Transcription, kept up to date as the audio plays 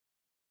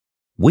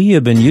We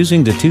have been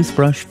using the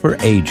toothbrush for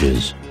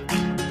ages.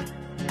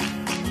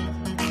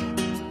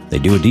 They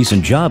do a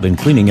decent job in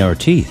cleaning our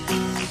teeth.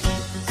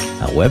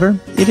 However,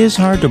 it is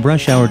hard to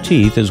brush our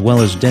teeth as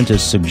well as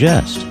dentists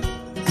suggest,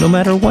 no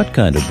matter what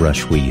kind of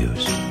brush we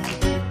use.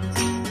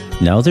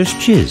 Now there's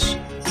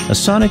CHIIZ, a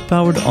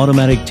sonic-powered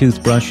automatic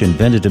toothbrush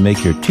invented to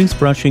make your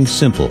toothbrushing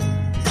simple,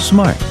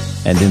 smart,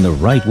 and in the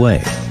right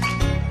way.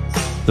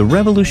 The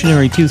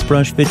revolutionary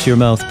toothbrush fits your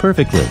mouth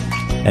perfectly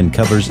and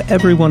covers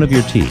every one of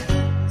your teeth.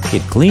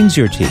 It cleans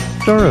your teeth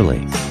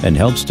thoroughly and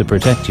helps to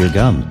protect your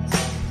gums.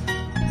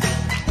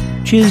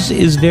 CHIIZ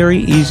is very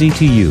easy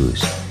to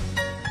use.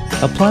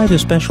 Apply the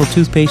special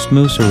toothpaste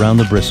mousse around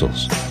the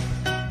bristles.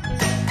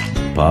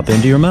 Pop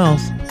into your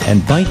mouth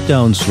and bite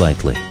down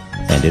slightly,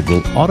 and it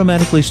will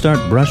automatically start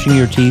brushing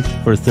your teeth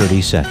for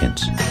 30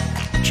 seconds.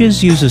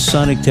 CHIIZ uses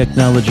sonic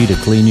technology to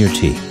clean your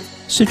teeth.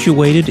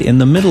 Situated in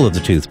the middle of the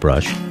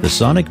toothbrush, the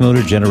sonic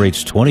motor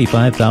generates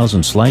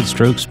 25,000 slight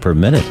strokes per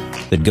minute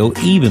that go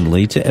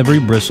evenly to every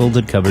bristle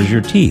that covers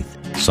your teeth.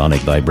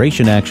 Sonic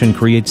vibration action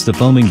creates the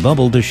foaming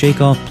bubble to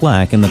shake off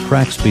plaque in the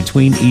cracks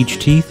between each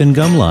teeth and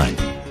gum line.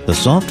 The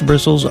soft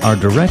bristles are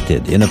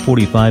directed in a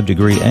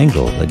 45-degree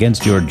angle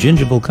against your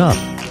gingival cup,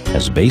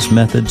 as base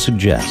method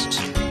suggests.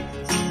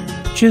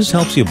 CHIIZ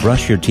helps you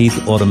brush your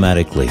teeth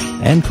automatically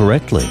and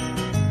correctly,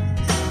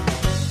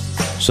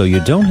 so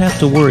you don't have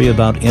to worry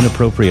about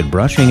inappropriate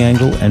brushing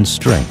angle and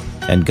strength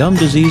and gum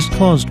disease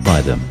caused by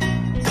them.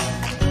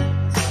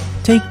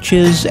 Take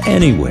CHIIZ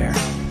anywhere,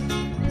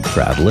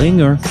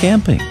 traveling or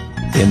camping,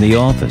 in the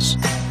office,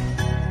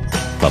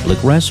 public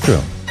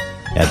restroom,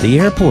 at the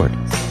airport,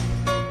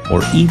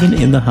 or even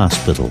in the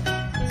hospital.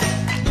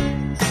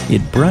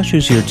 It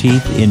brushes your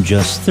teeth in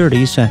just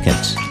 30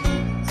 seconds.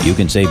 You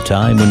can save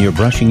time when you're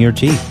brushing your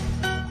teeth.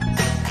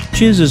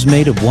 CHIIZ is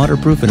made of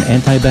waterproof and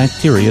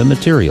antibacterial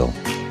material.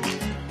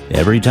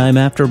 Every time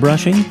after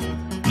brushing,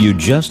 you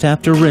just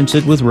have to rinse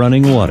it with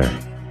running water.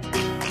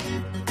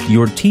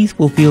 Your teeth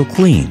will feel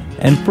clean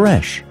and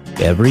fresh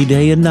every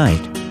day and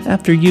night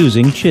after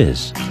using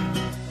CHIIZ.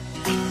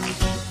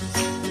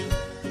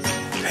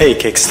 Hey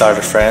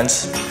Kickstarter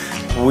friends,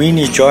 we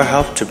need your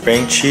help to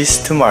bring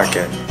CHIIZ to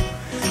market.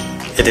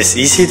 It is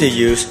easy to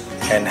use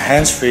and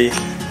hands-free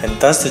and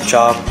does the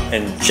job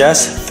in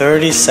just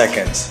 30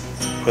 seconds.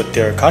 With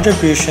your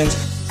contributions,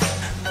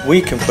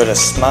 we can put a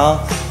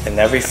smile in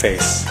every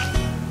face.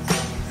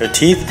 Your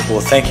teeth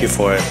will thank you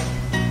for it.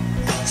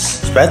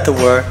 Spread the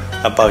word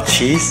about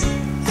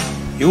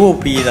CHIIZ. You will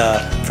be the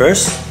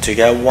first to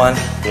get one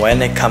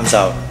when it comes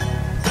out.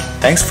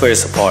 Thanks for your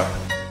support.